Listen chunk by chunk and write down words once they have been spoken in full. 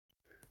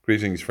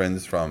Greetings,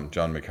 friends, from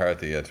John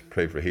McCarthy at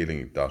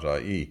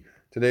prayforhealing.ie.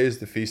 Today is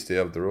the feast day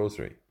of the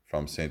Rosary,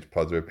 from St.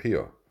 Padre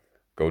Pio.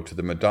 Go to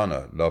the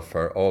Madonna, love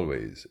her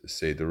always.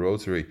 Say the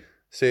Rosary,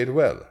 say it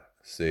well,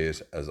 say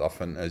it as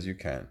often as you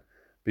can.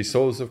 Be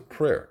souls of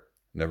prayer,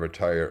 never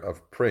tire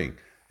of praying.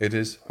 It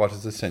is what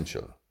is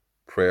essential.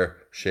 Prayer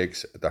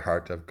shakes the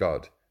heart of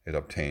God. It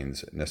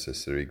obtains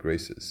necessary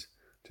graces.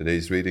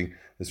 Today's reading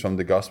is from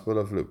the Gospel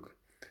of Luke.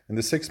 In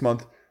the 6th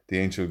month, the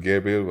angel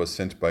Gabriel was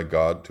sent by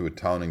God to a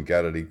town in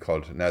Galilee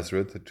called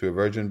Nazareth to a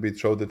virgin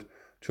betrothed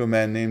to a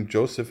man named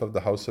Joseph of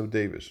the house of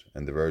David,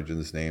 and the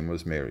virgin's name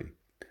was Mary.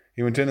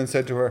 He went in and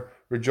said to her,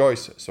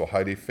 "Rejoice, so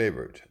highly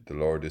favoured, the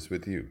Lord is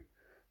with you."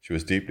 She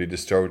was deeply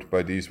disturbed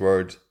by these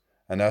words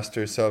and asked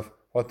herself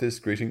what this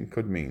greeting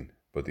could mean.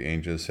 But the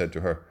angel said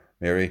to her,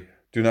 "Mary,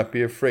 do not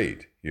be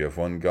afraid, you have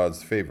won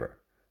God's favour.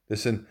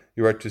 Listen,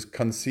 you are to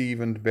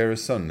conceive and bear a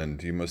son,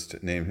 and you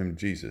must name him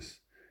Jesus.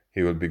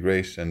 He will be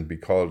great and be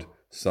called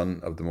Son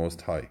of the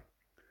Most High."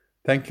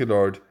 Thank you,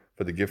 Lord,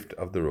 for the gift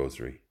of the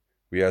Rosary.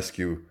 We ask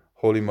you,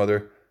 Holy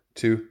Mother,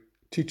 to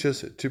teach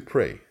us to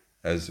pray,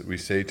 as we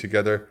say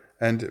together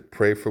and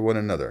pray for one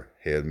another.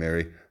 Hail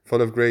Mary,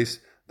 full of grace,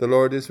 the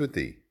Lord is with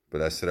thee.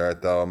 Blessed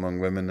art thou among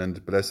women,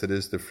 and blessed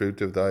is the fruit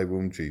of thy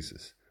womb,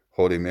 Jesus.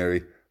 Holy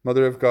Mary,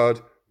 Mother of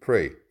God,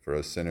 pray for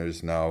us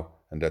sinners now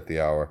and at the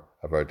hour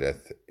of our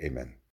death. Amen.